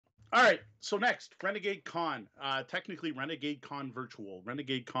All right. So next, Renegade Con. Technically, Renegade Con Virtual.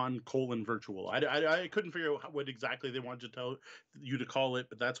 Renegade Con Virtual. I couldn't figure out what exactly they wanted to tell you to call it,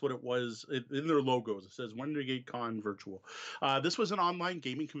 but that's what it was in their logos. It says Renegade Con Virtual. This was an online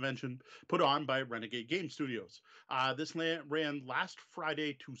gaming convention put on by Renegade Game Studios. This ran last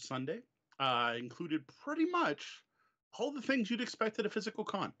Friday to Sunday. Included pretty much all the things you'd expect at a physical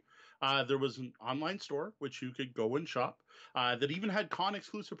con. There was an online store which you could go and shop that even had con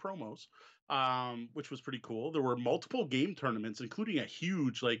exclusive promos, which was pretty cool. There were multiple game tournaments, including a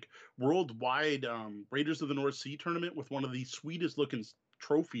huge, like, worldwide Raiders of the North Sea tournament with one of the sweetest looking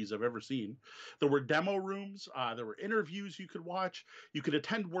trophies I've ever seen. There were demo rooms. There were interviews you could watch. You could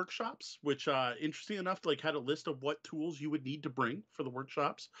attend workshops, which, interesting enough, like, had a list of what tools you would need to bring for the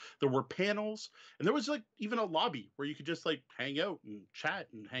workshops. There were panels, and there was, like, even a lobby where you could just, like, hang out and chat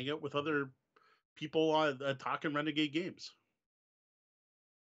and hang out with other people talking Renegade games.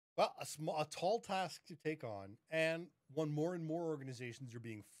 Well, a tall task to take on, and one more and more organizations are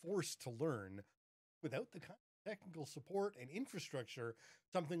being forced to learn without the kind of technical support and infrastructure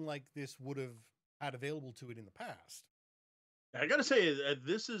something like this would have had available to it in the past. I gotta say,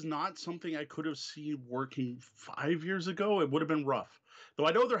 this is not something I could have seen working 5 years ago. It would have been rough. Though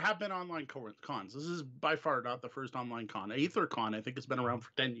I know there have been online cons. This is by far not the first online con. AetherCon, I think, has been around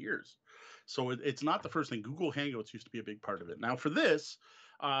for 10 years. So it's not the first thing. Google Hangouts used to be a big part of it. Now, for this,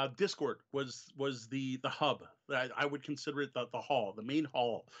 Discord was the hub. I would consider it the hall. The main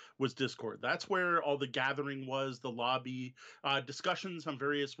hall was Discord. That's where all the gathering was, the lobby, discussions on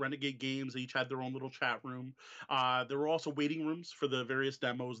various Renegade games. They each had their own little chat room. There were also waiting rooms for the various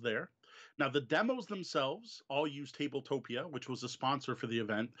demos there. Now, the demos themselves all use Tabletopia, which was a sponsor for the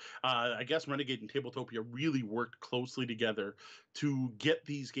event. I guess Renegade and Tabletopia really worked closely together to get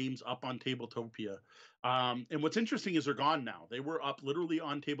these games up on Tabletopia. And what's interesting is they're gone now. They were up literally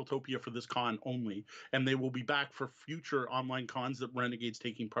on Tabletopia for this con only, and they will be back for future online cons that Renegade's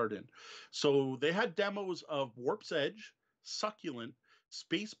taking part in. So they had demos of Warp's Edge, Succulent,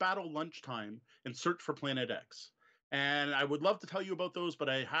 Space Battle Lunchtime, and Search for Planet X. And I would love to tell you about those, but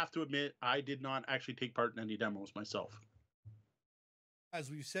I have to admit, I did not actually take part in any demos myself.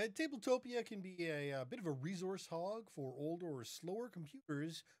 As we've said, Tabletopia can be a bit of a resource hog for older or slower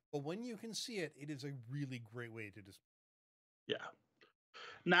computers, but when you can see it, it is a really great way to display. Yeah.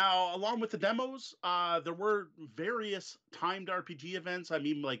 Now, along with the demos, there were various timed RPG events. I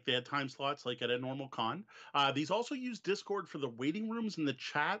mean, like, they had time slots like at a normal con. These also used Discord for the waiting rooms and the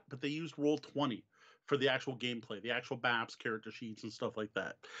chat, but they used Roll20 for the actual gameplay, the actual maps, character sheets, and stuff like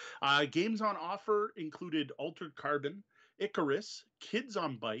that. Games on offer included Altered Carbon, Icarus, Kids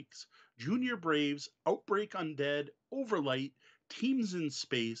on Bikes, Junior Braves, Outbreak Undead, Overlight, Teams in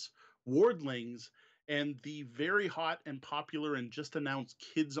Space, Wardlings, and the very hot and popular and just announced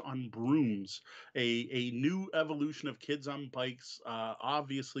Kids on Brooms, a new evolution of Kids on Bikes,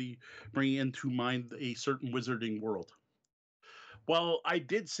 obviously bringing into mind a certain wizarding world. Well, I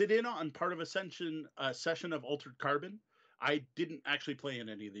did sit in on part of a session of Altered Carbon. I didn't actually play in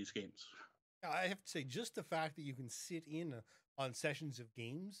any of these games. I have to say, just the fact that you can sit in on sessions of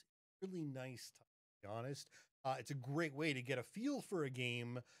games, really nice, to be honest. It's a great way to get a feel for a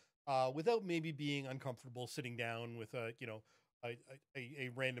game without maybe being uncomfortable sitting down with a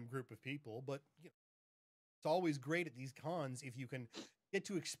random group of people. But it's always great at these cons if you can get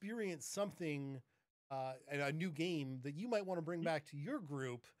to experience something, a new game that you might want to bring back to your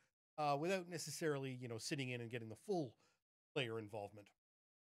group without necessarily sitting in and getting the full player involvement.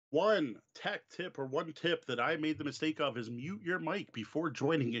 One tip that I made the mistake of is mute your mic before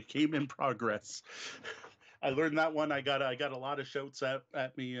joining a game in progress. I learned that one. I got a lot of shouts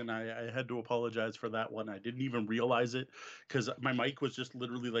at me, and I had to apologize for that one. I didn't even realize it because my mic was just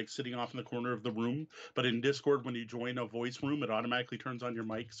literally like sitting off in the corner of the room. But in Discord, when you join a voice room, it automatically turns on your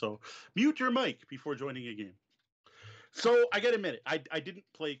mic. So mute your mic before joining a game. So I gotta admit it, I didn't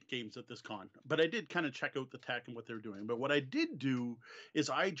play games at this con, but I did kind of check out the tech and what they're doing. But what I did do is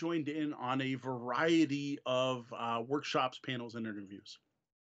I joined in on a variety of workshops, panels, and interviews.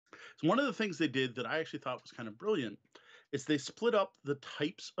 So one of the things they did that I actually thought was kind of brilliant is they split up the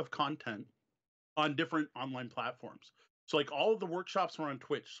types of content on different online platforms. So, like, all of the workshops were on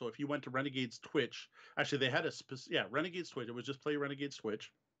Twitch. So if you went to Renegade's Twitch, actually they had Renegade's Twitch. It was just Play Renegade's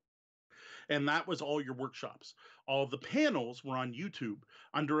Twitch, and that was all your workshops. All the panels were on YouTube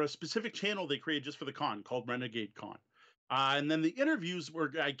under a specific channel they created just for the con called Renegade Con. And then the interviews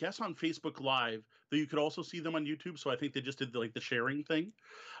were, I guess, on Facebook Live, though you could also see them on YouTube. So I think they just did the sharing thing.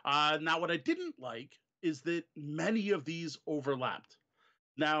 Now, what I didn't like is that many of these overlapped.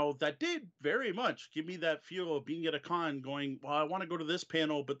 Now, that did very much give me that feel of being at a con going, well, I want to go to this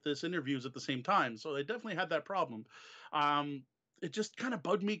panel, but this interview is at the same time. So I definitely had that problem. Um, it just kind of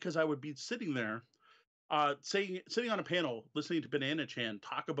bugged me because I would be sitting there sitting on a panel listening to Banana Chan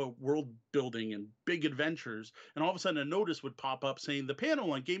talk about world building and big adventures, and all of a sudden a notice would pop up saying the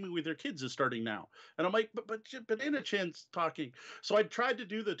panel on gaming with your kids is starting now, and I'm like, but Banana Chan's talking. So I tried to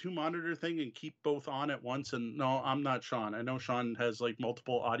do the two monitor thing and keep both on at once, and no, I'm not Sean. I know Sean has like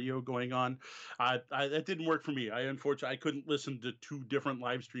multiple audio going on. That didn't work for me. Unfortunately I couldn't listen to two different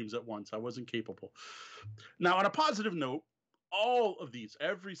live streams at once. I wasn't capable. Now, on a positive note, all of these,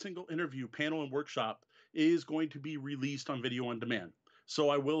 every single interview, panel, and workshop is going to be released on video on demand. So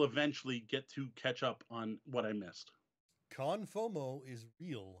I will eventually get to catch up on what I missed. Con FOMO is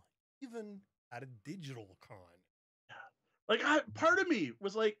real, even at a digital con. Like, part of me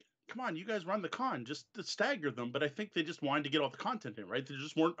was like, come on, you guys run the con just to stagger them. But I think they just wanted to get all the content in, right? There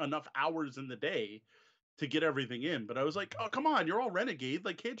just weren't enough hours in the day to get everything in. But I was like, oh, come on, you're all Renegade.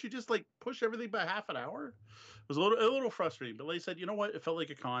 Like, can't you just like push everything by half an hour? It was a little frustrating. But like I said, you know what? It felt like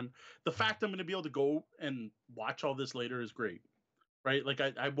a con. The fact I'm going to be able to go and watch all this later is great, right? Like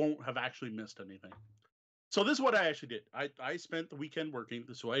I won't have actually missed anything. So this is what I actually did. I spent the weekend working.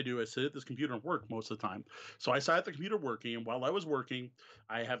 This is what I do. I sit at this computer and work most of the time. So I sat at the computer working, and while I was working,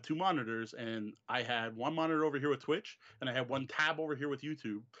 I have two monitors, and I had one monitor over here with Twitch, and I had one tab over here with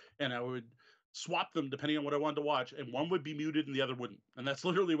YouTube, and I would swap them depending on what I wanted to watch, and one would be muted and the other wouldn't. And that's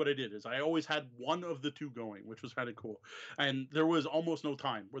literally what I did. Is I always had one of the two going, which was kind of cool. And there was almost no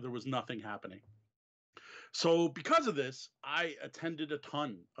time where there was nothing happening. So because of this, I attended a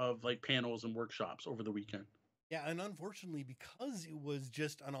ton of like panels and workshops over the weekend. Yeah, and unfortunately, because it was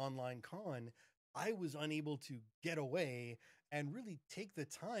just an online con, I was unable to get away and really take the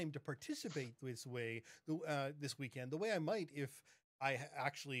time to participate this weekend the way I might if I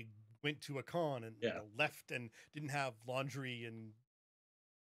actually went to a con and Yeah. left and didn't have laundry and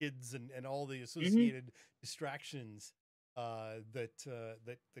kids and all the Mm-hmm. associated distractions that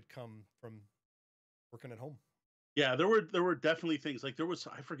come from working at home. Yeah, there were definitely things like there was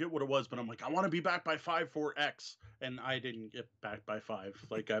I forget what it was, but I'm like I want to be back by 5 for X, and I didn't get back by 5.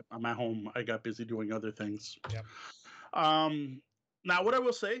 Like I'm at home, I got busy doing other things. Yep. Um, Now what I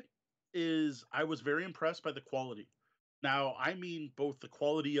will say is I was very impressed by the quality. Now I mean both the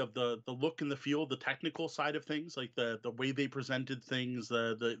quality of the look and the feel, the technical side of things, like the way they presented things,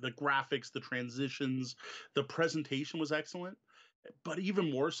 the graphics, the transitions, the presentation was excellent, but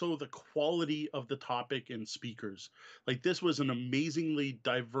even more so the quality of the topic and speakers. Like this was an amazingly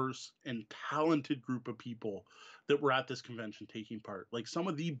diverse and talented group of people that were at this convention taking part. Like some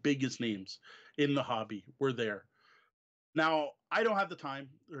of the biggest names in the hobby were there. Now, I don't have the time,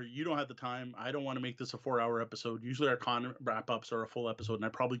 or you don't have the time. I don't want to make this a 4-hour episode. Usually, our con wrap ups are a full episode, and I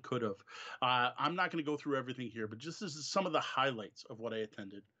probably could have. I'm not going to go through everything here, but just this is some of the highlights of what I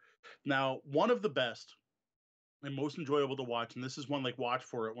attended. Now, one of the best and most enjoyable to watch, and this is one like watch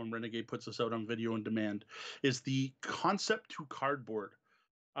for it when Renegade puts this out on video on demand, is the Concept to Cardboard.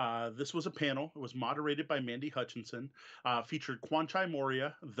 This was a panel. It was moderated by Mandy Hutchinson, featured Kwanchai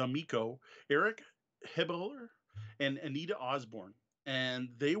Moria, The Miko, Eric Hibbeler, and Anita Osborne. And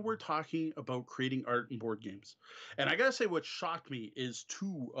they were talking about creating art in board games. And I gotta say, what shocked me is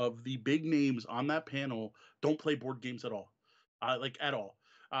two of the big names on that panel don't play board games at all, like at all.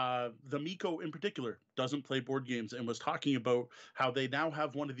 The Miko in particular doesn't play board games and was talking about how they now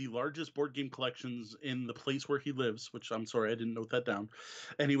have one of the largest board game collections in the place where he lives, which I'm sorry, I didn't note that down.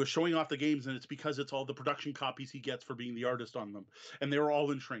 And he was showing off the games, and it's because it's all the production copies he gets for being the artist on them. And they were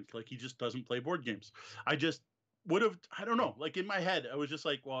all in shrink. Like he just doesn't play board games. I just would have, I don't know, like in my head, I was just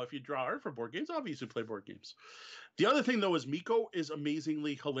like, well, if you draw art for board games, obviously play board games. The other thing though is Miko is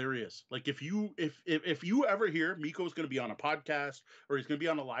amazingly hilarious. Like if you ever hear Miko's going to be on a podcast or he's going to be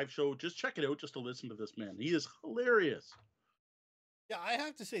on a live show, just check it out just to listen to this man. He is hilarious. Yeah, I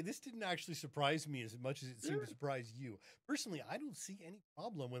have to say, this didn't actually surprise me as much as it seemed Yeah. to surprise you. Personally, I don't see any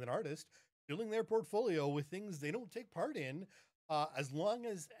problem with an artist filling their portfolio with things they don't take part in, as long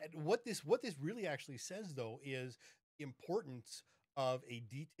as what this really actually says though is the importance of a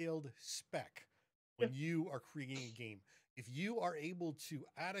detailed spec Yeah. when you are creating a game. If you are able to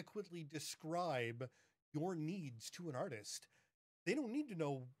adequately describe your needs to an artist, they don't need to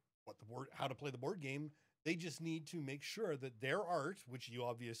know how to play the board game. They just need to make sure that their art, which you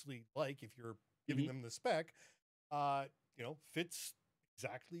obviously like if you're giving Mhm. them the spec, fits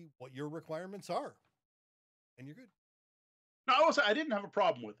exactly what your requirements are, and you're good. No, I didn't have a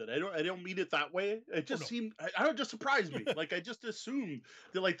problem with it. I don't mean it that way. It just seemed, I don't, just surprised me. Like, I just assumed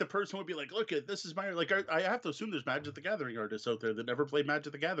that, like, the person would be like, look, this is my, like, I have to assume there's Magic the Gathering artists out there that never played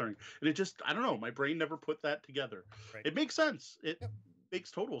Magic the Gathering. And it just, I don't know, my brain never put that together. Right. It makes sense. It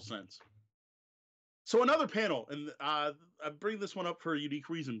makes total sense. So another panel, and I bring this one up for a unique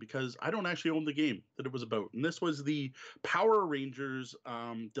reason because I don't actually own the game that it was about, and this was the Power Rangers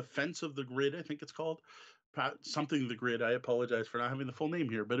Defense of the Grid, I think it's called, something the Grid. I apologize for not having the full name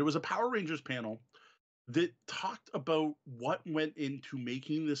here, but it was a Power Rangers panel that talked about what went into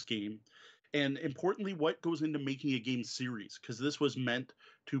making this game and importantly what goes into making a game series, because this was meant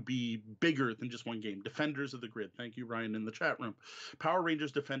to be bigger than just one game. Defenders of the Grid, thank you Ryan in the chat room. Power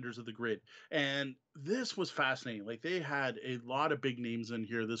Rangers Defenders of the Grid. And this was fascinating. Like, they had a lot of big names in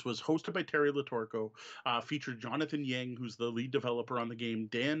here. This was hosted by Terry Latorco, featured Jonathan Yang, who's the lead developer on the game,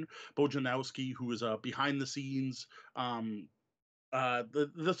 Dan Bojanowski, who is a behind the scenes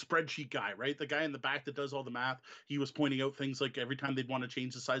the spreadsheet guy, right? The guy in the back that does all the math. He was pointing out things like every time they'd want to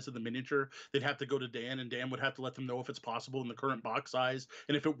change the size of the miniature, they'd have to go to Dan, and Dan would have to let them know if it's possible in the current box size,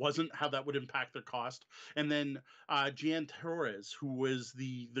 and if it wasn't, how that would impact their cost. And then Jan Torres, who was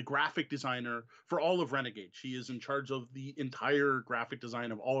the graphic designer for all of Renegade. She is in charge of the entire graphic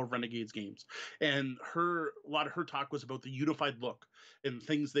design of all of Renegade's games. And a lot of her talk was about the unified look and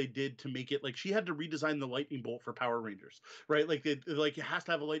things they did to make it, like, she had to redesign the lightning bolt for Power Rangers, right? Like, it has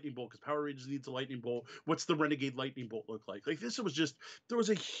to have a lightning bolt because Power Rangers needs a lightning bolt. What's the Renegade lightning bolt look like? Like, this was just, there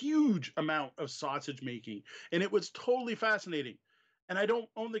was a huge amount of sausage making, and it was totally fascinating. And I don't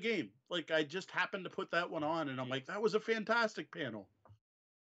own the game. Like, I just happened to put that one on, and I'm like, that was a fantastic panel.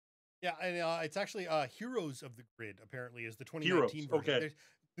 Yeah, and it's actually Heroes of the Grid, apparently, is the 2019 Heroes, version. okay.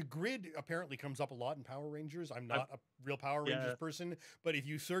 The Grid apparently comes up a lot in Power Rangers. I'm not a real Power Rangers person, but if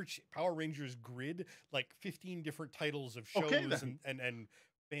you search Power Rangers Grid, like 15 different titles of shows and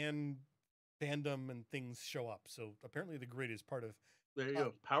fandom and things show up. So apparently the Grid is part of... There you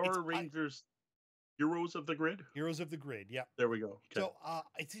go. Power Rangers Heroes of the Grid? Heroes of the Grid, yeah. There we go. Okay. So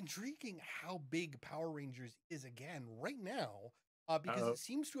it's intriguing how big Power Rangers is again right now, because it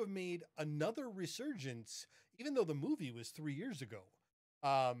seems to have made another resurgence, even though the movie was 3 years ago.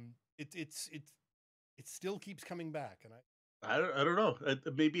 It still keeps coming back, and I don't know.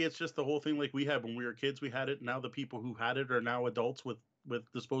 Maybe it's just the whole thing like we had when we were kids. We had it. Now the people who had it are now adults with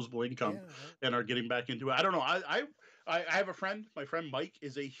disposable income and are getting back into it. I don't know. I have a friend. My friend Mike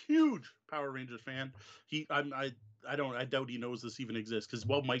is a huge Power Rangers fan. I doubt he knows this even exists because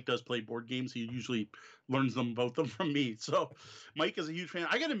while Mike does play board games, he usually learns about them from me. So Mike is a huge fan.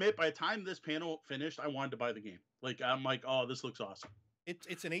 I gotta admit, by the time this panel finished, I wanted to buy the game. Like, I'm like, oh, this looks awesome.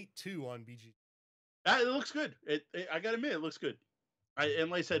 It's an 8.2 on BG. It looks good. I gotta admit, it looks good. And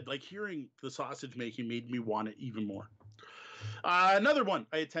like I said, like, hearing the sausage making made me want it even more. Another one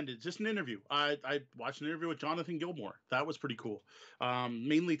I attended, just an interview. I watched an interview with Jonathan Gilmour. That was pretty cool.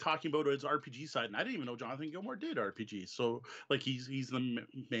 Mainly talking about his RPG side, and I didn't even know Jonathan Gilmour did RPGs. So, like, he's the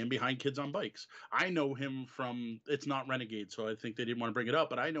man behind Kids on Bikes. I know him from, it's not Renegade, so I think they didn't want to bring it up,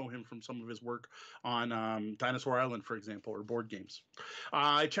 but I know him from some of his work on Dinosaur Island, for example, or board games.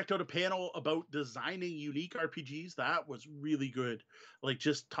 I checked out a panel about designing unique RPGs. That was really good. Like,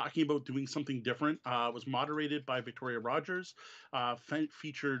 just talking about doing something different. It was moderated by Victoria Rogers.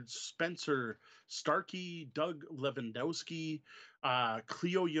 Featured Spencer Starkey, Doug Lewandowski,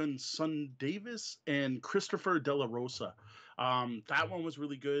 Cleo Yun Sun Davis, and Christopher Della Rosa. That one was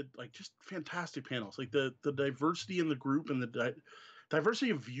really good. Like, just fantastic panels. Like, the diversity in the group and the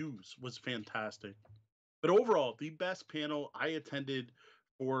diversity of views was fantastic. But overall, the best panel I attended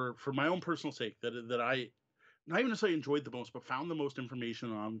for my own personal sake that I not even necessarily enjoyed the most, but found the most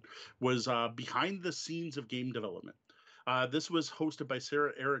information on was behind the scenes of game development. This was hosted by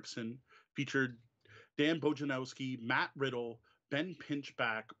Sarah Erickson, featured Dan Bojanowski, Matt Riddle, Ben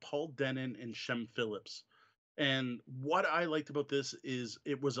Pinchback, Paul Denon, and Shem Phillips. And what I liked about this is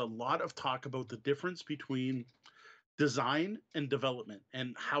it was a lot of talk about the difference between design and development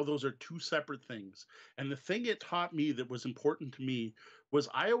and how those are two separate things. And the thing it taught me that was important to me was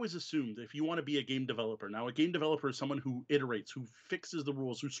I always assumed if you want to be a game developer, now a game developer is someone who iterates, who fixes the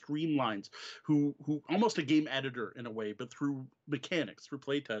rules, who streamlines, who almost a game editor in a way, but through mechanics, through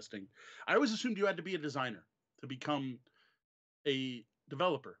playtesting. I always assumed you had to be a designer to become a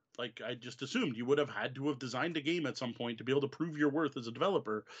developer. Like, I just assumed you would have had to have designed a game at some point to be able to prove your worth as a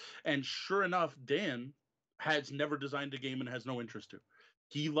developer. And sure enough, Dan has never designed a game and has no interest to.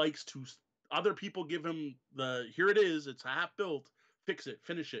 He likes to, other people give him the, here it is, it's half built, fix it,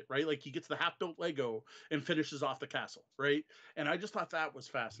 finish it, right? Like he gets the half-built Lego and finishes off the castle, right? And I just thought that was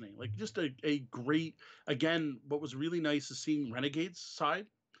fascinating. Like just a great, again, what was really nice is seeing Renegade's side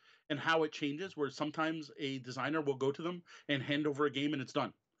and how it changes, where sometimes a designer will go to them and hand over a game and it's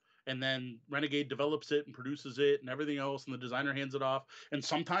done. And then Renegade develops it and produces it and everything else, and the designer hands it off. And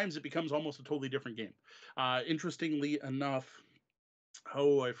sometimes it becomes almost a totally different game. Interestingly enough,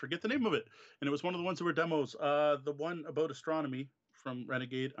 oh, I forget the name of it. And it was one of the ones that were demos. The one about astronomy from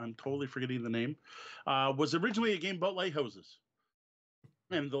Renegade, I'm totally forgetting the name, was originally a game about lighthouses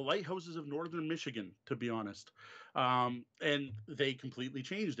and the lighthouses of northern Michigan, to be honest. And they completely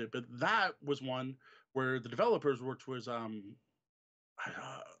changed it. But that was one where the developers, which was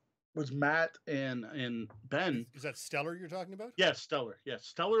Matt and Ben. Is that Stellar you're talking about? Yes, Stellar. Yes,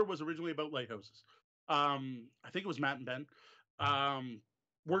 Stellar was originally about lighthouses. I think it was Matt and Ben.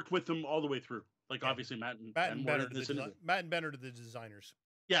 Worked with them all the way through. Like obviously Matt and Ben were in this Matt and Ben are the designers.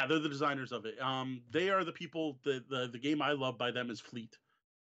 Yeah, they're the designers of it. They are the people. The game I love by them is Fleet,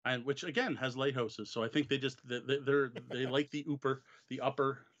 and which again has lighthouses. So I think they just they like the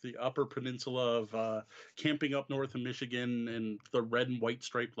upper peninsula of camping up north in Michigan, and the red and white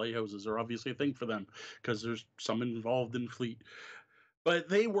striped lighthouses are obviously a thing for them because there's some involved in Fleet. But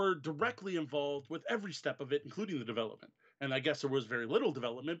they were directly involved with every step of it, including the development. And I guess there was very little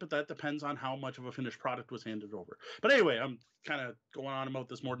development, but that depends on how much of a finished product was handed over. But anyway, I'm kind of going on about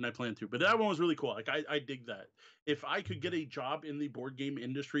this more than I planned to. But that one was really cool. Like I dig that. If I could get a job in the board game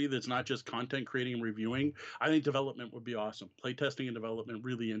industry that's not just content creating and reviewing, I think development would be awesome. Playtesting and development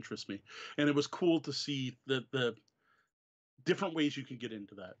really interests me. And it was cool to see the different ways you can get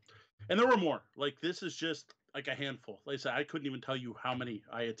into that. And there were more. Like this is just like a handful. Like I said, I couldn't even tell you how many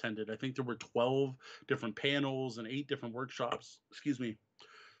I attended. I think there were 12 different panels and 8 different workshops. Excuse me.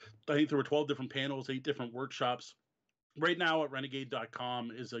 I think there were 12 different panels, 8 different workshops. Right now at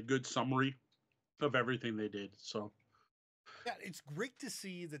renegade.com is a good summary of everything they did. So yeah, it's great to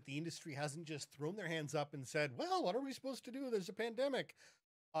see that the industry hasn't just thrown their hands up and said, well, what are we supposed to do? There's a pandemic.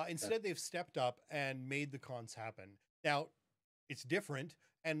 Instead, they've stepped up and made the cons happen. Now, it's different.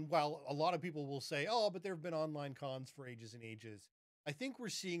 And while a lot of people will say, oh, but there have been online cons for ages and ages, I think we're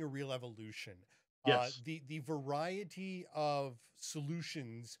seeing a real evolution. yes. The variety of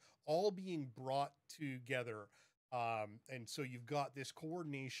solutions all being brought together. And so you've got this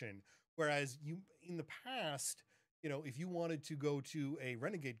coordination. Whereas you in the past, if you wanted to go to a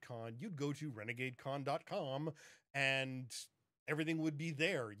Renegade Con, you'd go to renegadecon.com and everything would be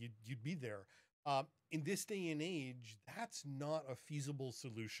there. You'd be there. In this day and age, that's not a feasible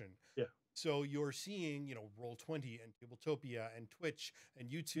solution. Yeah. So you're seeing, Roll20 and Tabletopia and Twitch and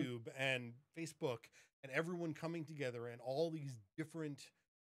YouTube and Facebook and everyone coming together and all these different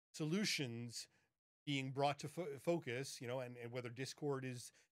solutions being brought to focus, and whether Discord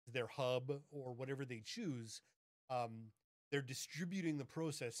is their hub or whatever they choose, they're distributing the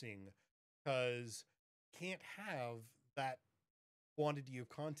processing because can't have that quantity of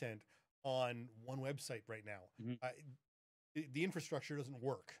content on one website right now. Mm-hmm. The infrastructure doesn't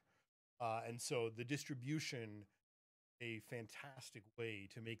work. And so the distribution, a fantastic way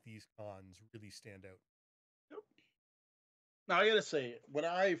to make these cons really stand out. Yep. Now I gotta say, when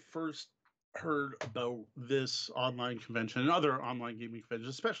I first heard about this online convention and other online gaming conventions,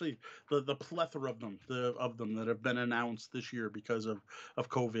 especially the plethora of them that have been announced this year because of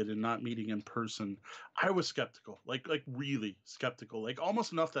COVID and not meeting in person, I was skeptical, like really skeptical, like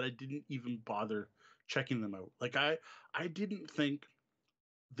almost enough that I didn't even bother checking them out. Like I didn't think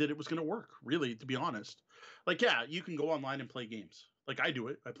that it was going to work, really, to be honest. Like, yeah, you can go online and play games. Like I do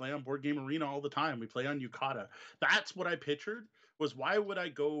it. I play on Board Game Arena all the time. We play on Yukata. That's what I pictured was why would I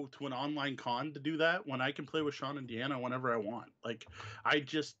go to an online con to do that when I can play with Sean and Deanna whenever I want? Like I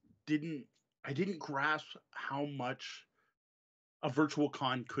just didn't grasp how much a virtual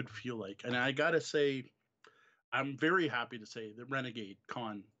con could feel like. And I got to say, I'm very happy to say that Renegade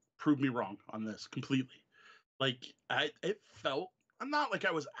Con proved me wrong on this completely. Like it felt, I'm not like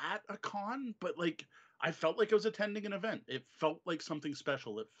I was at a con, but like I felt like I was attending an event. It felt like something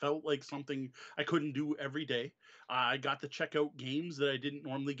special. It felt like something I couldn't do every day. I got to check out games that I didn't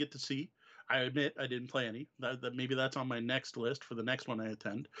normally get to see. I admit I didn't play any. That maybe that's on my next list for the next one I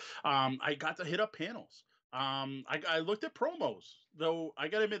attend. I got to hit up panels. I looked at promos, though. I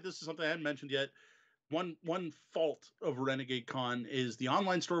gotta admit this is something I hadn't mentioned yet. One fault of Renegade Con is the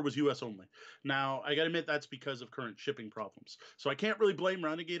online store was US only. Now, I gotta admit that's because of current shipping problems. So I can't really blame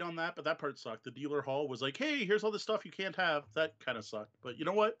Renegade on that, but that part sucked. The dealer hall was like, hey, here's all the stuff you can't have. That kind of sucked. But you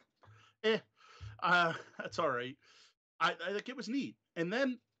know what? That's all right. I think it was neat. And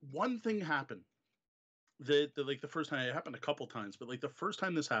then one thing happened like the first time it happened a couple times, but like the first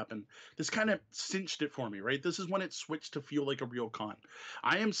time this happened, this kind of cinched it for me, right? This is when it switched to feel like a real con.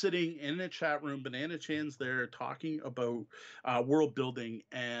 I am sitting in a chat room, Banana Chan's there talking about world building,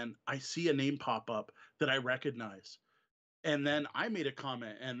 and I see a name pop up that I recognize. And then I made a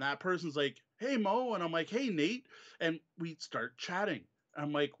comment, and that person's like, "Hey Mo," and I'm like, "Hey Nate," and we start chatting.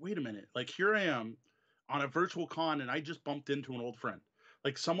 I'm like, "Wait a minute! Like here I am on a virtual con, and I just bumped into an old friend,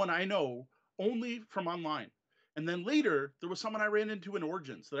 like someone I know only from online." And then later, there was someone I ran into in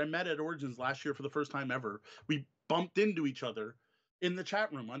Origins that I met at Origins last year for the first time ever. We bumped into each other in the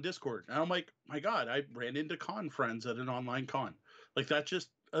chat room on Discord, and I'm like, "My God, I ran into con friends at an online con." Like that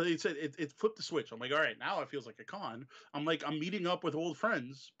just it flipped the switch. I'm like, all right, now it feels like a con. I'm like, I'm meeting up with old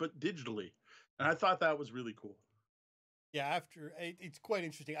friends, but digitally. And I thought that was really cool. Yeah, it's quite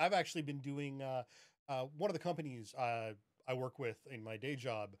interesting. I've actually been doing one of the companies I work with in my day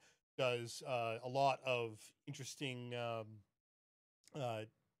job does a lot of interesting uh,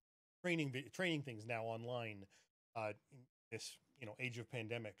 training things now online in this age of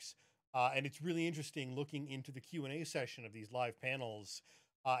pandemics, and it's really interesting looking into the Q&A session of these live panels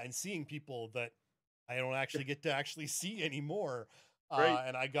and seeing people that I don't actually get to actually see anymore. Right.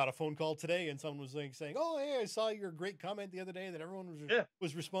 And I got a phone call today, and someone was like saying, "Oh, hey, I saw your great comment the other day that everyone Yeah.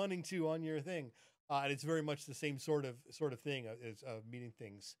 was responding to on your thing," and it's very much the same sort of thing as meeting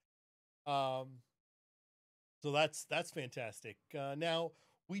things. Um, so that's fantastic. Now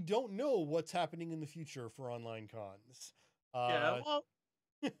we don't know what's happening in the future for online cons. Yeah. Uh, Well,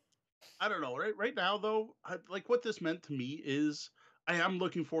 I don't know. Right now, though, like what this meant to me is I am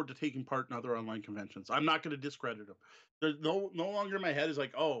looking forward to taking part in other online conventions. I'm not going to discredit them. There's no longer in my head is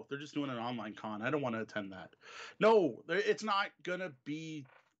like, oh, they're just doing an online con. I don't want to attend that. No, it's not going to be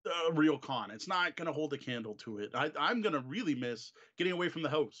a real con. It's not going to hold a candle to it. I'm going to really miss getting away from the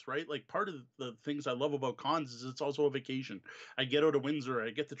house, right? Like part of the things I love about cons is it's also a vacation. I get out of Windsor, I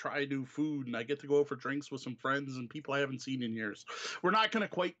get to try new food, and I get to go out for drinks with some friends and people I haven't seen in years. We're not going to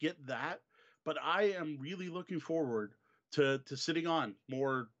quite get that, but I am really looking forward to sitting on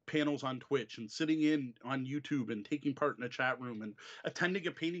more panels on Twitch and sitting in on YouTube and taking part in a chat room and attending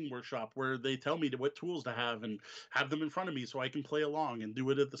a painting workshop where they tell me what tools to have and have them in front of me so I can play along and do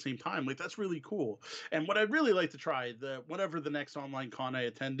it at the same time. Like that's really cool. And what I'd really like to try, the whatever the next online con I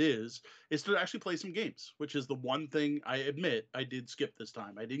attend is to actually play some games, which is the one thing I admit I did skip this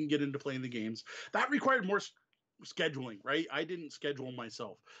time. I didn't get into playing the games. That required more scheduling, right? I didn't schedule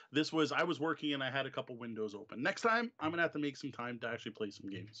myself. This was I was working and I had a couple windows open. Next time, I'm gonna have to make some time to actually play some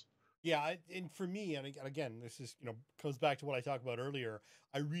games. yeah, and for me, and again, this is goes back to what I talked about earlier.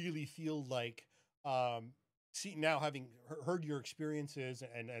 I really feel like um, see now having heard your experiences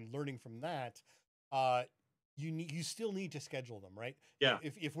and learning from that, uh, you still need to schedule them, right? Yeah.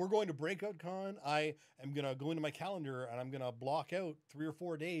 If we're going to Breakout Con, I am gonna go into my calendar and I'm gonna block out 3 or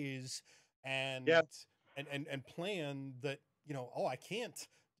 4 days Yeah. and and plan that oh, I can't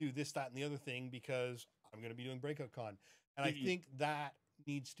do this, that, and the other thing because I'm gonna be doing Breakout Con, and I Mhm. think that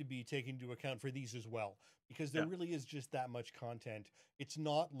needs to be taken into account for these as well because there Yeah. really is just that much content. It's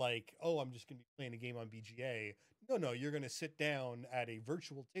not like, oh, I'm just going to be playing a game on BGA. No, you're going to sit down at a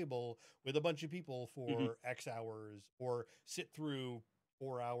virtual table with a bunch of people Mhm. for X hours or sit through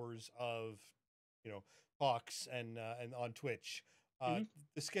 4 hours of, you know, talks and on Twitch. Uh, Mhm.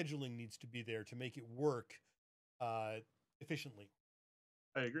 the scheduling needs to be there to make it work uh, efficiently.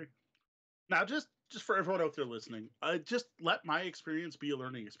 I agree. Now, just for everyone out there listening, just let my experience be a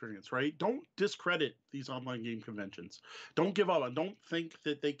learning experience, right? Don't discredit these online game conventions. Don't give up, and don't think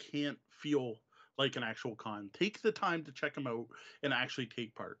that they can't feel like an actual con. Take the time to check them out and actually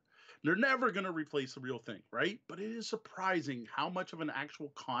take part. They're never going to replace the real thing, right? But it is surprising how much of an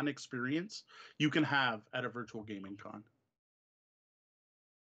actual con experience you can have at a virtual gaming con.